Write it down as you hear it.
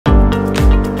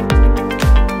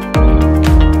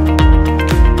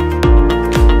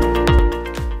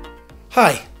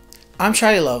Hi, I'm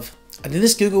Charlie Love, and in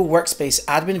this Google Workspace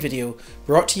admin video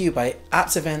brought to you by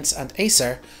Apps Events and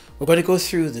Acer, we're going to go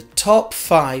through the top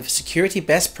 5 security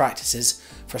best practices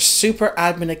for super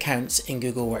admin accounts in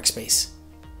Google Workspace.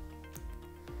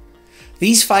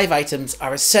 These 5 items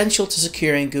are essential to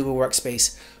securing Google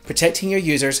Workspace, protecting your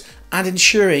users and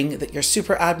ensuring that your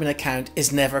super admin account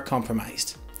is never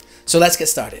compromised. So let's get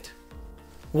started.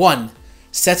 1.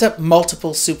 Set up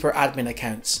multiple super admin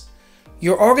accounts.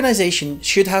 Your organization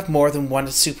should have more than one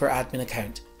super admin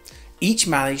account, each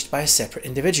managed by a separate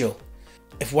individual.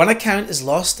 If one account is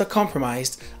lost or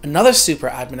compromised, another super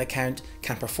admin account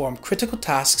can perform critical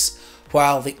tasks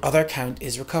while the other account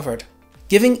is recovered.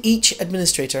 Giving each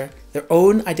administrator their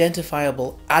own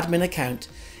identifiable admin account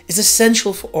is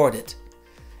essential for audit.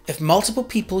 If multiple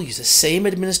people use the same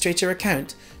administrator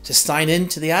account to sign in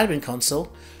to the admin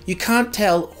console, you can't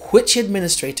tell which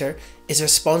administrator is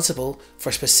responsible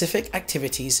for specific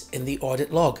activities in the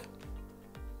audit log.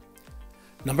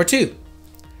 Number 2.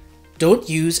 Don't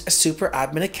use a super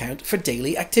admin account for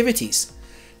daily activities.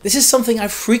 This is something I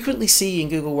frequently see in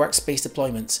Google Workspace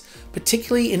deployments,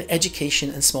 particularly in education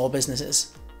and small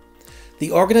businesses.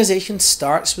 The organization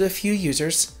starts with a few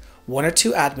users, 1 or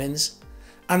 2 admins,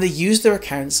 and they use their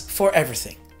accounts for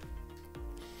everything.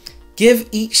 Give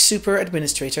each super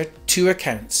administrator 2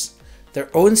 accounts, their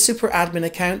own super admin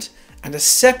account and a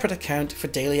separate account for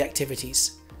daily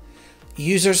activities.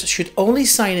 Users should only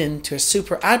sign in to a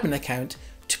super admin account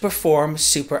to perform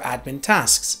super admin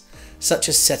tasks, such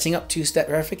as setting up 2-step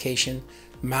verification,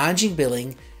 managing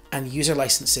billing and user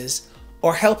licenses,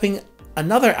 or helping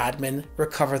another admin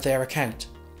recover their account.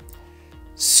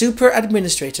 Super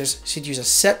administrators should use a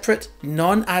separate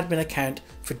non-admin account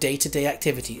for day-to-day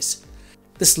activities.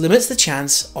 This limits the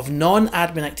chance of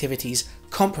non-admin activities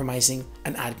compromising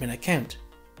an admin account.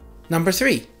 Number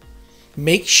 3.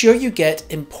 Make sure you get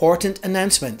important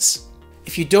announcements.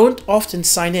 If you don't often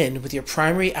sign in with your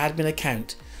primary admin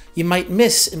account, you might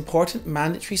miss important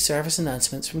mandatory service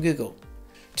announcements from Google.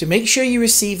 To make sure you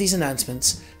receive these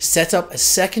announcements, set up a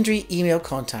secondary email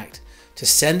contact to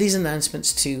send these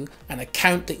announcements to an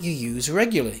account that you use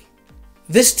regularly.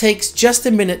 This takes just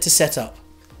a minute to set up.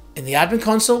 In the admin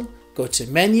console, go to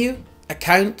Menu,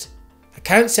 Account,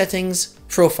 Account Settings,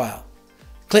 Profile.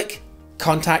 Click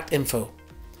Contact Info.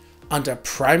 Under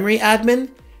Primary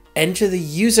Admin, enter the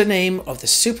username of the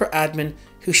super admin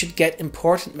who should get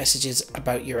important messages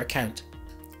about your account.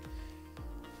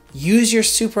 Use your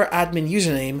super admin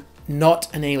username,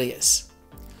 not an alias.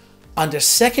 Under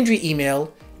Secondary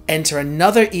Email, enter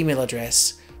another email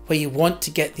address where you want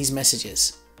to get these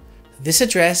messages. This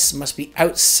address must be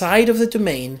outside of the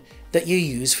domain that you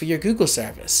use for your Google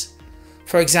service.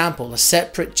 For example, a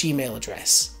separate Gmail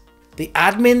address. The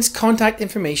admin's contact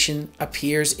information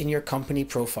appears in your company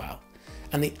profile,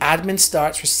 and the admin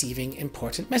starts receiving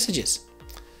important messages.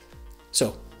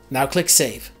 So now click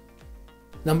Save.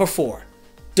 Number 4.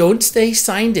 Don't stay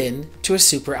signed in to a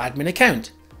super admin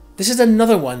account. This is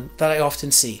another one that I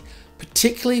often see,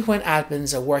 particularly when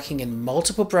admins are working in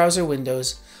multiple browser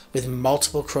windows with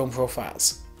multiple Chrome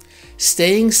profiles.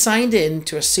 Staying signed in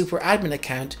to a super admin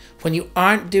account when you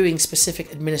aren't doing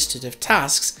specific administrative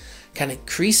tasks can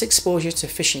increase exposure to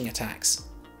phishing attacks.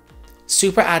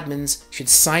 Super admins should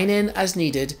sign in as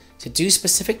needed to do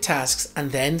specific tasks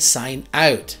and then sign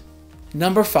out.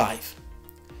 Number 5.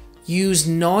 Use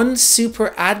non-super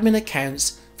admin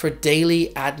accounts for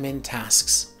daily admin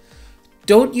tasks.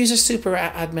 Don't use a super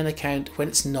admin account when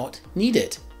it's not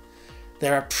needed.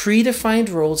 There are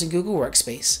predefined roles in Google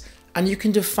Workspace, and you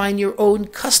can define your own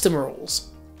custom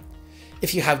roles.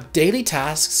 If you have daily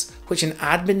tasks which an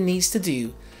admin needs to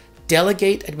do,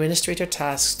 delegate administrator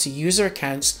tasks to user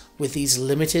accounts with these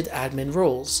limited admin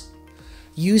roles.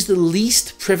 Use the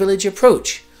least privilege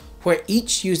approach, where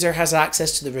each user has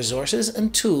access to the resources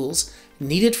and tools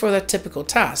needed for their typical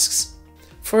tasks.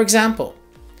 For example,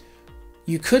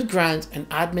 you could grant an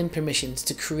admin permissions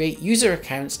to create user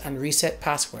accounts and reset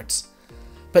passwords,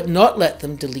 but not let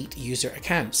them delete user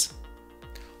accounts.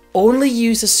 Only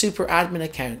use a super admin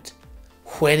account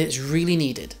when it's really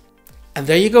needed. And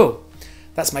there you go.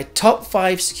 That's my top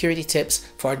 5 security tips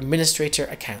for administrator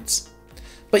accounts.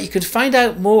 But you can find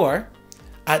out more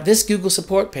at this Google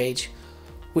support page,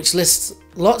 which lists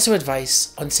lots of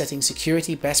advice on setting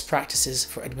security best practices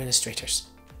for administrators.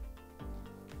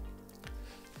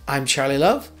 I'm Charlie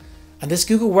Love, and this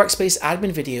Google Workspace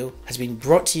admin video has been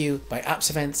brought to you by Apps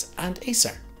Events and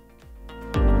Acer.